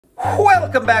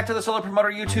Welcome back to the Solo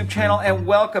Promoter YouTube channel, and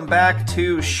welcome back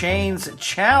to Shayne's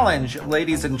Challenge,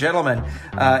 ladies and gentlemen.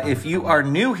 If you are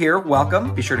new here,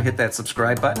 welcome. Be sure to hit that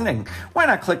subscribe button, and why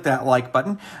not click that like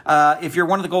button? If you're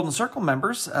one of the Golden Circle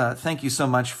members, thank you so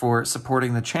much for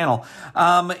supporting the channel.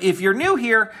 If you're new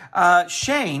here,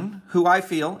 Shayne, who I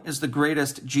feel is the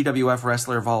greatest GWF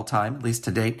wrestler of all time, at least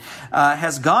to date,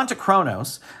 has gone to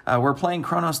Kronos. We're playing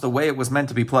Kronos the way it was meant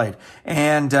to be played,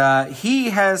 and he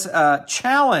has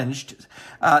challenged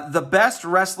the best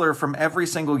wrestler from every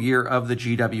single year of the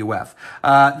GWF.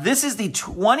 This is the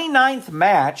 29th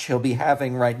match he'll be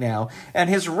having right now, and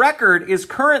his record is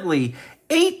currently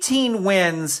 18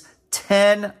 wins,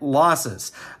 10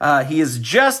 losses. He has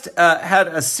just had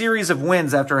a series of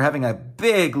wins after having a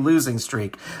big losing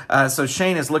streak. So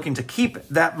Shayne is looking to keep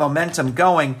that momentum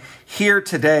going here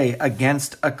today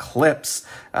against Eclipse.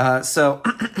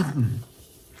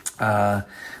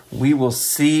 We will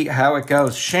see how it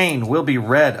goes. Shayne will be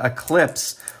red.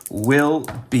 Eclipse will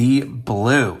be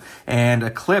blue. And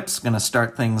Eclipse going to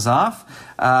start things off.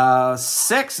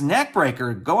 6,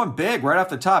 neckbreaker, going big right off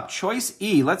the top. Choice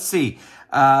E. Let's see.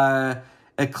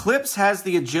 Eclipse has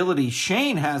the agility.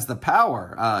 Shayne has the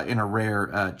power in a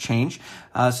rare change.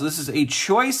 So this is a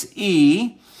choice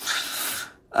E.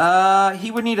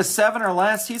 He would need a 7 or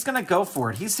less. He's going to go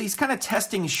for it. He's kind of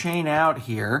testing Shayne out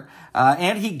here,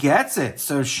 and he gets it.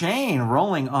 So Shayne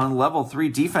rolling on level 3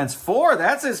 defense. 4,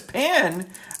 that's his pin.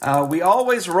 We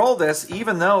always roll this,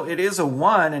 even though it is a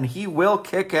 1, and he will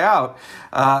kick out.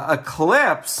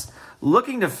 Eclipse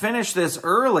looking to finish this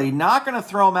early. Not going to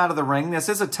throw him out of the ring. This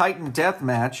is a Titan death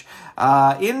match.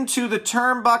 Into the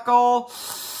turnbuckle.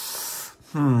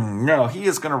 No, he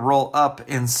is going to roll up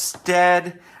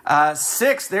instead.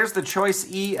 6, there's the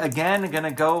choice E again. Going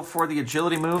to go for the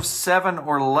agility move. 7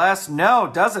 or less. No,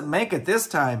 doesn't make it this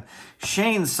time.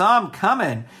 Shayne saw him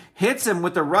coming. Hits him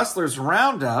with the Rustler's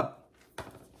Roundup.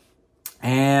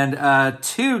 And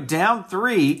 2, down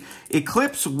 3.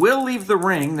 Eclipse will leave the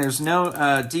ring. There's no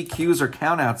DQs or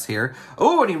countouts here.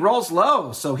 Oh, and he rolls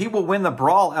low, so he will win the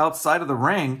brawl outside of the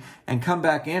ring and come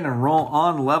back in and roll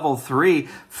on level 3.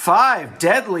 5,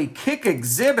 deadly kick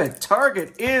exhibit.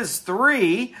 Target is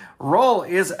 3. Roll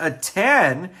is a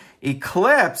 10.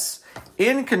 Eclipse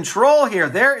in control here.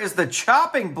 There is the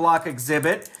chopping block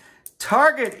exhibit.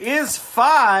 Target is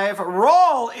 5.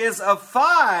 Roll is a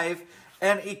 5.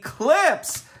 And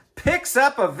Eclipse picks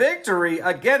up a victory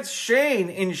against Shayne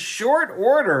in short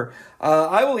order.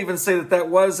 I will even say that that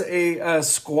was a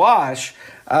squash.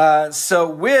 So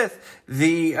with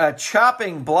the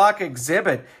chopping block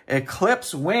exhibit,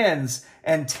 Eclipse wins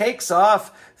and takes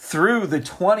off through the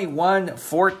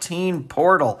 21-14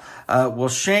 portal. Well,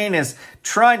 Shayne is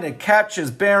trying to catch his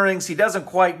bearings. He doesn't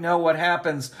quite know what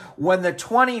happens when the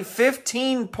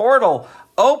 2015 portal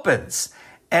opens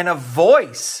and a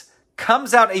voice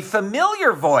comes out, a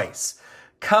familiar voice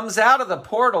comes out of the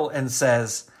portal and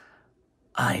says,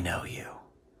 "I know you,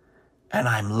 and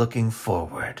I'm looking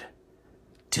forward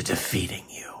to defeating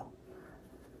you."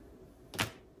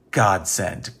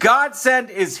 Godsend.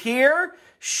 Godsend is here.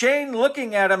 Shayne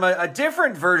looking at him, a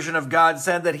different version of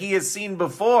Godsend that he has seen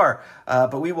before.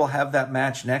 But we will have that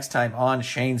match next time on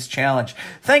Shayne's Challenge.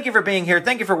 Thank you for being here.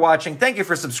 Thank you for watching. Thank you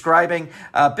for subscribing.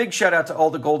 Big shout out to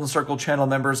all the Golden Circle channel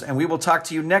members. And we will talk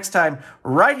to you next time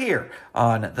right here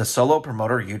on the Solo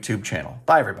Promoter YouTube channel.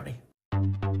 Bye, everybody.